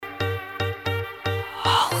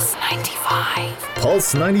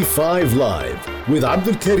Pulse 95 Live with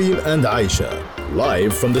Abdul Karim and Aisha,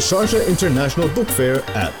 live from the Sharjah International Book Fair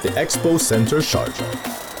at the Expo Center,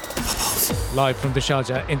 Sharjah. Live from the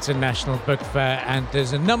Sharjah International Book Fair, and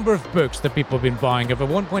there's a number of books that people have been buying. Over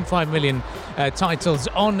 1.5 million titles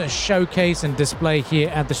on showcase and display here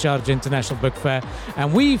at the Sharjah International Book Fair.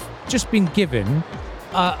 And we've just been given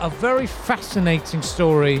a very fascinating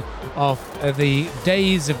story of the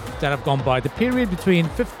days that have gone by, the period between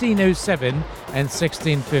 1507 and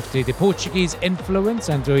 1650, the Portuguese influence,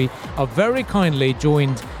 and we are very kindly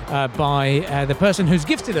joined by the person who's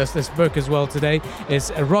gifted us this book as well today,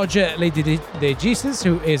 is Roger de Jesus,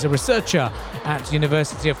 who is a researcher at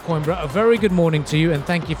University of Coimbra. A very good morning to you, and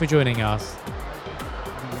thank you for joining us.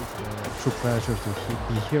 It's a true pleasure to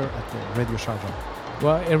be here at the Radio Sharjah.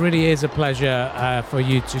 Well, it really is a pleasure for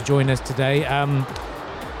you to join us today.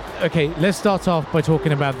 Okay, let's start off by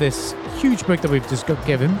talking about this huge book that we've just got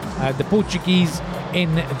given, The Portuguese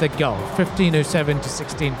in the Gulf, 1507 to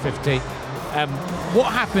 1650.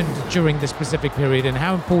 What happened during this specific period, and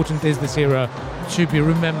how important is this era to be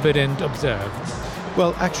remembered and observed?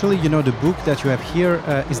 Well, actually, the book that you have here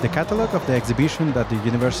is the catalog of the exhibition that the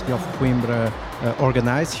University of Coimbra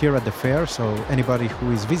organized here at the fair. So anybody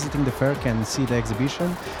who is visiting the fair can see the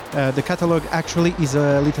exhibition. The catalog actually is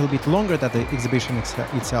a little bit longer than the exhibition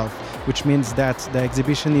itself, which means that the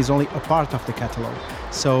exhibition is only a part of the catalog.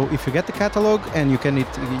 So if you get the catalog, and you can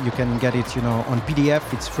get it, on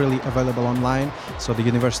PDF, it's freely available online. So the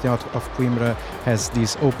University of Coimbra has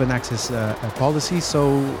this open access policy.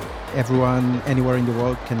 So everyone anywhere in the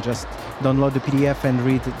world can just download the PDF and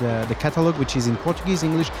read the catalog, which is in Portuguese,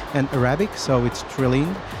 English and Arabic, so it's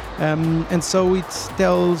trilingual. And so it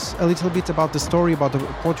tells a little bit about the story about the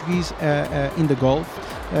Portuguese in the Gulf,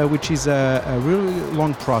 which is a really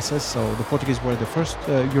long process. So the Portuguese were the first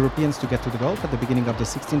Europeans to get to the Gulf at the beginning of the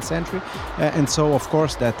 16th century. And so, of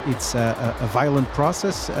course, that it's a violent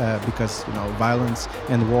process because, violence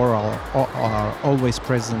and war are always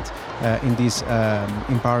present in this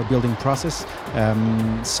empire building process.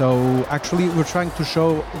 So actually we're trying to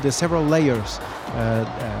show the several layers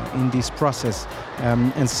in this process.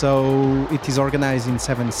 And so it is organized in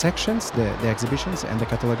 7 sections, the exhibitions and the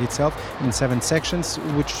catalog itself in 7 sections,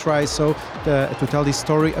 which try to tell this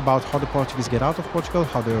story about how the Portuguese get out of Portugal,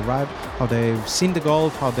 how they arrive, how they've seen the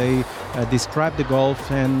Gulf, how they describe the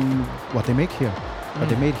Gulf, and what they make here, what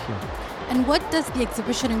they made here. And what does the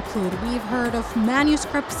exhibition include? We've heard of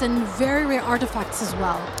manuscripts and very rare artifacts as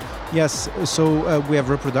well. Yes, so we have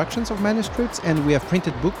reproductions of manuscripts, and we have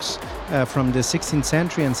printed books from the 16th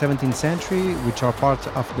century and 17th century, which are part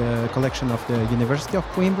of the collection of the University of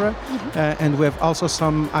Coimbra. And we have also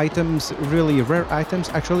some items, really rare items.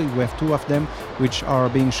 Actually, we have 2 of them, which are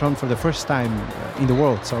being shown for the first time in the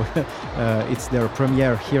world. So it's their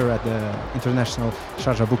premiere here at the International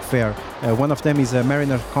Sharjah Book Fair. One of them is a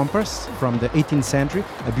mariner compass from the 18th century,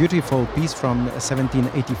 a beautiful piece from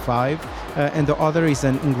 1785. And the other is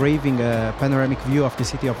an engraving, a panoramic view of the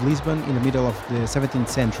city of Lisbon in the middle of the 17th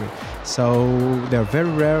century. So they're very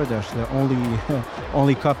rare. They're the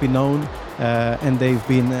only copy known, and they've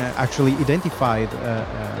been actually identified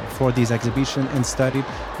for this exhibition and studied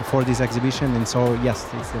for this exhibition. And so, yes,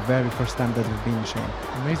 it's the very first time that they've been shown.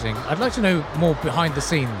 Amazing. I'd like to know more behind the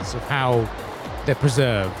scenes of how they're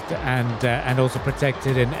preserved and also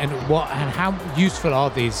protected, and how useful are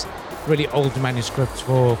these really old manuscripts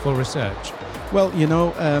for research? Well,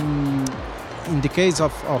 in the case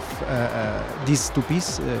of these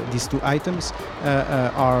 2 items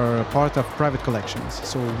are part of private collections.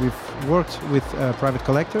 So we've worked with private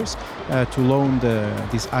collectors to loan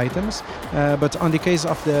these items. But on the case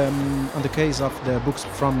of the books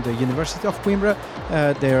from the University of Coimbra,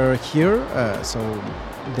 they're here. So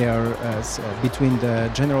they are between the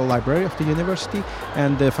General Library of the University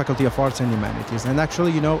and the Faculty of Arts and Humanities. And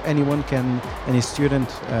actually, any student,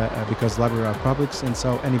 because libraries are public, and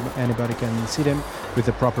so anybody can see them with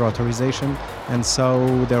the proper authorization. And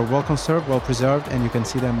so they're well conserved, well preserved, and you can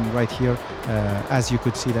see them right here as you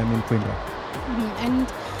could see them in Coimbra. And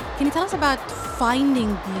can you tell us about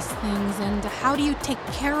finding these things, and how do you take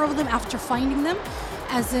care of them after finding them,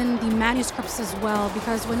 as in the manuscripts as well?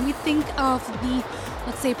 Because when we think of the,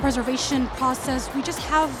 let's say, preservation process, we just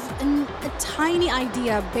have a tiny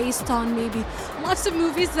idea based on maybe lots of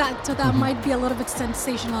movies that might be a little bit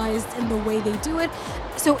sensationalized in the way they do it.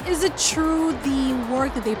 So is it true, the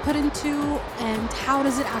work that they put into, and how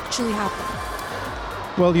does it actually happen?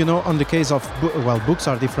 Well, on the case of books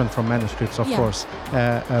are different from manuscripts, of course.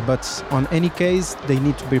 But on any case, they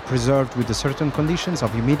need to be preserved with the certain conditions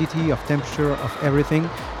of humidity, of temperature, of everything,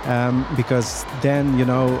 because then you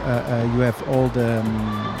have all the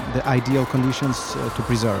ideal conditions to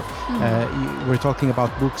preserve. We're talking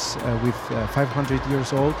about books with 500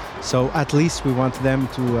 years old, so at least we want them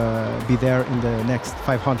to be there in the next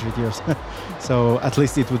 500 years. So at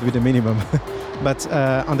least it would be the minimum. But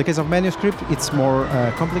on the case of manuscript, it's more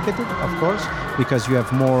complicated, of course, because you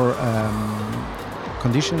have more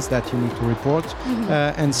conditions that you need to report.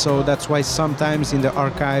 And so that's why sometimes in the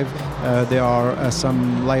archive there are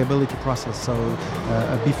some liability process. So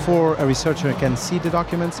before a researcher can see the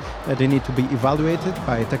documents, they need to be evaluated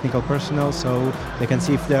by technical personnel, so they can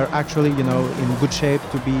see if they're actually in good shape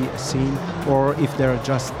to be seen, or if they're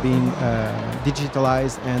just being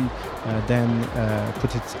digitalized and then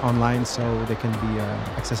put it online so they can be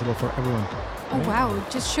accessible for everyone. Oh wow, it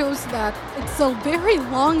just shows that it's a very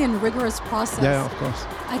long and rigorous process. Yeah, of course.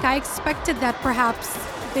 Like I expected that perhaps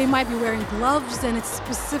they might be wearing gloves in a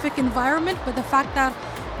specific environment, but the fact that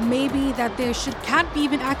maybe that they can't be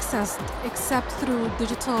even accessed except through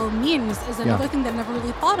digital means is another thing that I never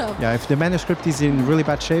really thought of. Yeah, if the manuscript is in really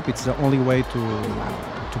bad shape, it's the only way to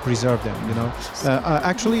preserve them,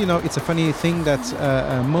 Actually, it's a funny thing that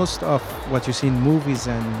most of what you see in movies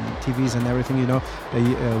and TVs and everything,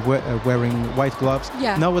 wearing white gloves,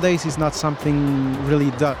 nowadays is not something really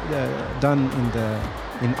done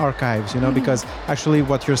in archives, because actually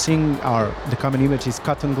what you're seeing are the common image is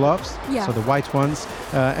cotton gloves, so the white ones,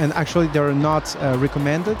 and actually they're not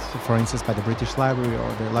recommended, for instance, by the British Library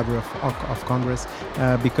or the Library of Congress,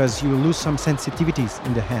 because you lose some sensitivities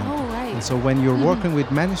in the hand. Oh, right. And so when you're working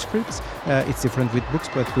with manuscripts, it's different with books,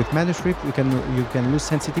 but with manuscript you can lose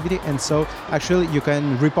sensitivity, and so actually you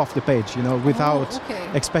can rip off the page, without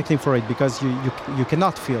expecting for it, because you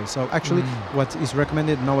cannot feel. So actually what is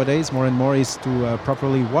recommended nowadays more and more is to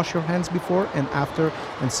properly wash your hands before and after,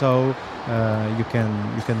 and so you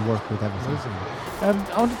can work with everything.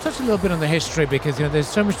 I want to touch a little bit on the history, because there's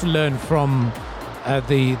so much to learn from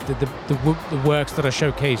the works that are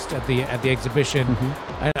showcased at the exhibition.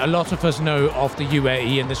 And a lot of us know of the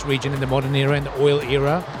UAE and this region in the modern era and the oil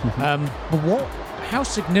era. But how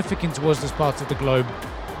significant was this part of the globe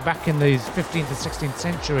back in the 15th and 16th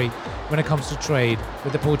century when it comes to trade,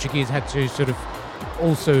 where the Portuguese had to sort of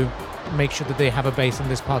also make sure that they have a base in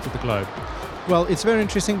this part of the globe? Well, it's very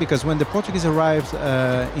interesting, because when the Portuguese arrived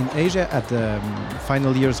in Asia at the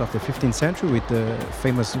final years of the 15th century with the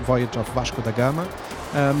famous voyage of Vasco da Gama,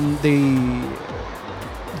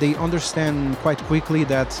 they understand quite quickly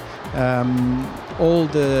that all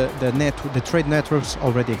the trade networks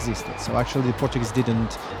already existed. So actually the Portuguese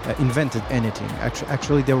didn't invented anything.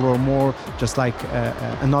 Actually they were more just like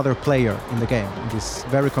another player in the game, in this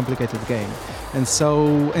very complicated game. And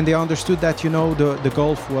they understood that the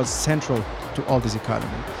Gulf was central to all this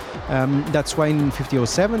economy. That's why in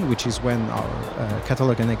 1507, which is when our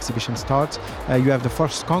catalog and exhibition starts, you have the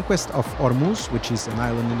first conquest of Hormuz, which is an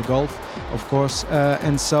island in the Gulf, of course,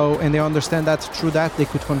 and they understand that through that they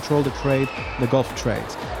could control the trade, the Gulf trade.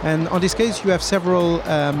 And on this case, you have several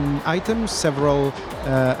items, several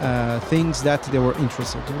things that they were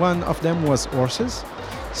interested. One of them was horses.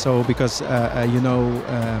 So because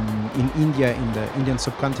in India, in the Indian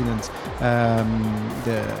subcontinent,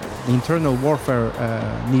 the internal warfare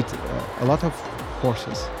need a lot of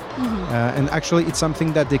horses. And actually it's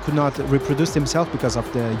something that they could not reproduce themselves because of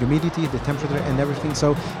the humidity, the temperature and everything.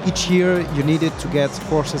 So each year you needed to get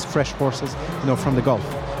horses, fresh horses, from the Gulf.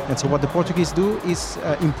 And so what the Portuguese do is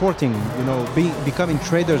importing, becoming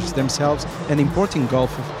traders themselves and importing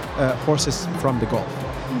Gulf horses from the Gulf.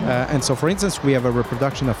 And so, for instance, we have a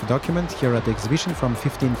reproduction of a document here at the exhibition from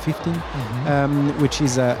 1515, which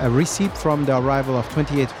is a receipt from the arrival of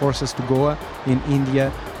 28 horses to Goa in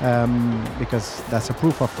India, because that's a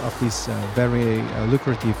proof of this very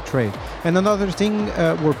lucrative trade. And another thing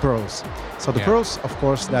were pearls. So the pearls, of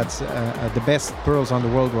course, that's the best pearls on the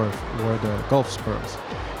world were the Gulf's pearls.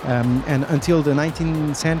 And until the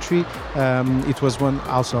 19th century, it was one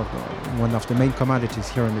of the main commodities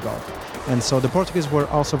here in the Gulf. And so the Portuguese were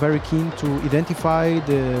also very keen to identify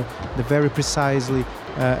the very precisely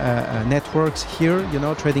networks here,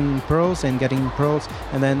 trading pearls and getting pearls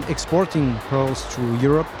and then exporting pearls to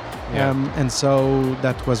Europe. And so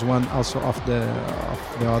that was one also of the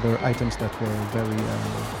other items that were very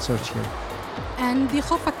searched here. And the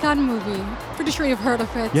Khorfakan movie, pretty sure you've heard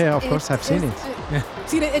of it. Yeah, of course, I've seen it.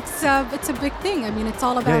 It's a big thing. I mean, it's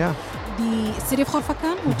all about the city of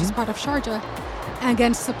Khorfakan, which is part of Sharjah,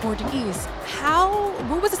 against the Portuguese.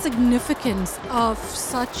 What was the significance of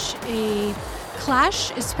such a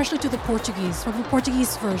clash, especially to the Portuguese, from the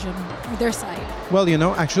Portuguese version, or their side? Well,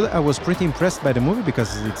 actually, I was pretty impressed by the movie because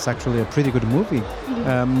it's actually a pretty good movie,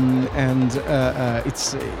 and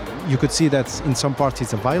it's you could see that in some parts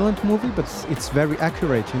it's a violent movie, but it's very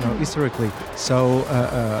accurate, historically. So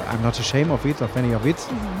I'm not ashamed of it, of any of it,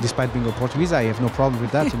 despite being a Portuguese. I have no problem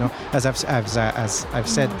with that. As I've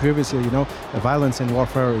said previously, violence and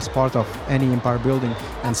warfare is part of any empire building,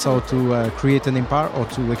 and so to create an empire or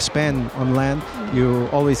to expand on land, you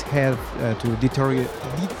always have to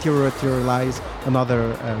deterritorialize another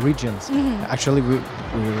regions. Actually,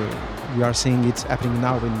 we are seeing it happening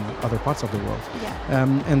now in other parts of the world.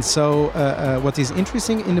 And so what is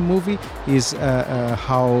interesting in the movie is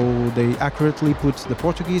how they accurately put the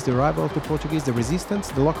Portuguese, the arrival of the Portuguese, the resistance,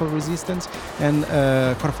 the local resistance, and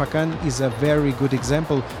Corfacan is a very good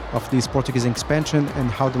example of this Portuguese expansion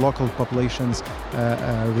and how the local populations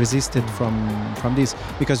resisted from this.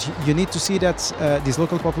 Because you need to see that these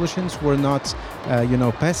local populations were not,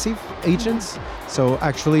 passive agents. So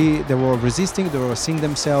actually they were resisting, they were seeing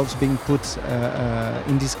themselves being put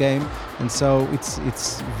in this game, and so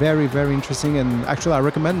it's very, very interesting. And actually I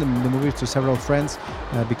recommend the movie to several friends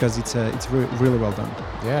because it's really well done.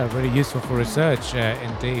 Yeah, really useful for research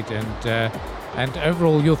indeed. And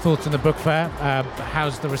overall, your thoughts on the book fair?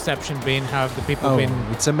 How's the reception been? How have the people been?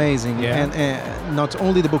 It's amazing. Yeah. And not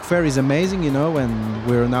only the book fair is amazing, and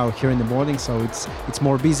we're now here in the morning, so it's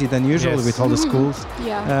more busy than usual with all the schools.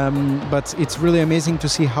 But it's really amazing to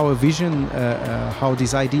see how a vision, how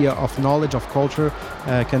this idea of knowledge, of culture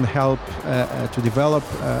can help to develop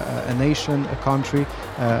a nation, a country,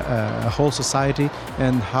 a whole society,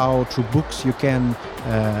 and how through books you can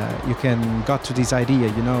got to this idea,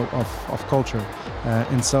 of culture.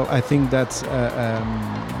 And so I think that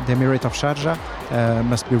the Emirate of Sharjah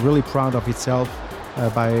must be really proud of itself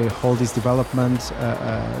by all this development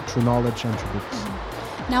through knowledge and through books.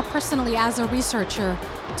 Now, personally, as a researcher,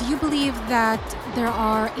 do you believe that there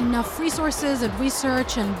are enough resources and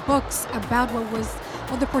research and books about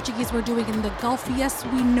what the Portuguese were doing in the Gulf? Yes,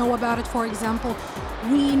 we know about it. For example,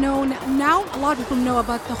 we know now a lot of people know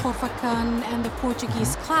about the Corfacan and the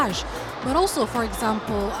Portuguese clash, but also, for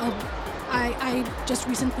example, I just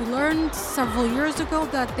recently learned several years ago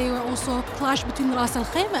that there were also a clash between Ras Al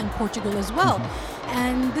Khaimah and Portugal as well.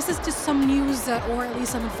 And this is just some news or at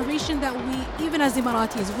least some information that we, even as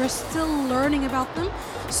Emiratis, we're still learning about them.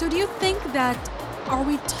 So do you think that, are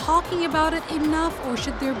we talking about it enough, or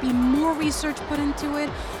should there be more research put into it?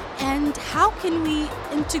 And how can we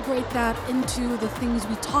integrate that into the things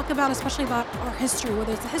we talk about, especially about our history,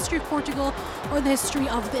 whether it's the history of Portugal or the history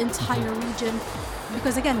of the entire region?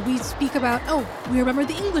 Because again, we speak about, we remember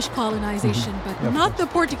the English colonization, but not the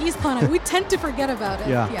Portuguese colonization. We tend to forget about it.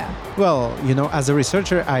 Well, as a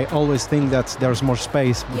researcher, I always think that there's more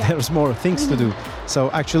space, there's more things to do. So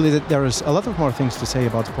actually, there is a lot of more things to say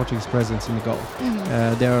about the Portuguese presence in the Gulf.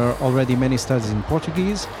 There are already many studies in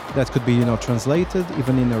Portuguese that could be, translated,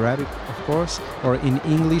 even in Arabic, of course, or in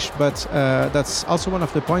English. But that's also one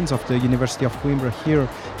of the points of the University of Coimbra here.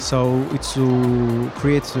 So it's to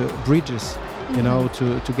create bridges,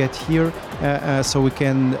 to get here, so we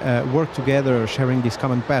can work together, sharing this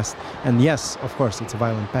common past. And yes, of course, it's a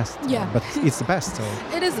violent past, but it's the past. So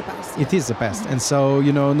it is the past. It is the past. And so,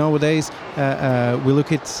 nowadays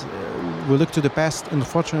we look to the past,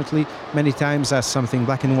 unfortunately, many times as something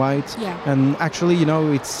black and white. And actually,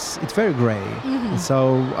 it's very gray.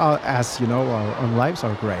 So as our own lives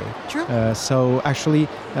are gray. True. So actually,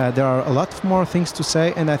 there are a lot more things to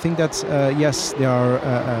say, and I think that yes, there are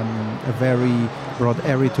a very broad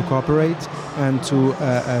area to cooperate and to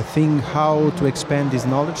think how to expand this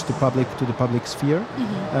knowledge to the public sphere,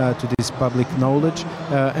 to this public knowledge,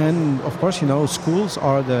 and of course, schools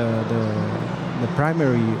are the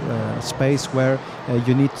primary space where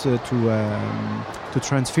you need to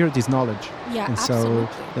transfer this knowledge. And so,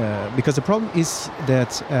 because the problem is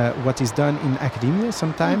that what is done in academia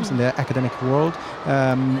sometimes, in the academic world,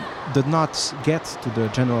 did not get to the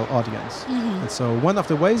general audience. And so one of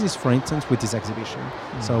the ways is, for instance, with this exhibition.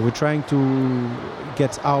 So we're trying to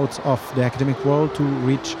get out of the academic world to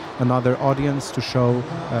reach another audience, to show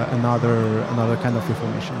another kind of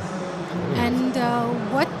information. And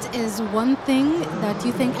what is one thing that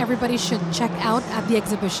you think everybody should check out at the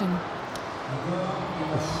exhibition?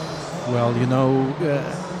 Well,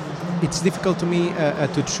 it's difficult to me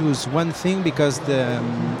to choose one thing because the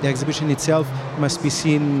exhibition itself must be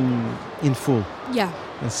seen in full.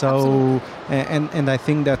 And so, and I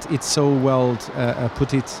think that it's so well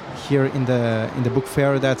put it here in the book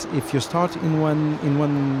fair that if you start in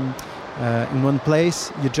one in one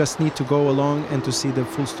place. You just need to go along and to see the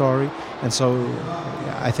full story. And so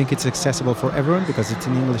I think it's accessible for everyone because it's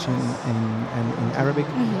in English and in Arabic.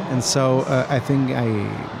 And so I think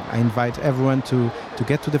I invite everyone to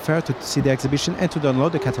get to the fair, to see the exhibition, and to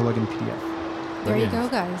download the catalog in PDF. There you go,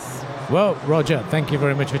 guys. Well, Roger, thank you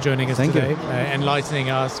very much for joining us today, you. Enlightening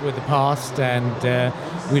us with the past, and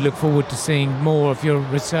we look forward to seeing more of your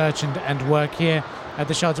research and work here at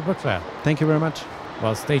the Sharjah Book Fair. Thank you very much.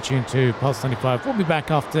 Well, stay tuned to Pulse 95. We'll be back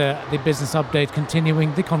after the business update,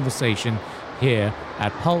 continuing the conversation here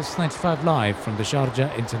at Pulse 95 Live from the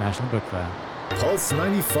Sharjah International Book Fair. Pulse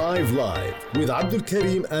 95 Live with Abdul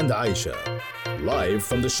Karim and Aisha. Live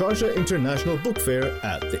from the Sharjah International Book Fair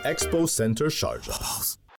at the Expo Center, Sharjah.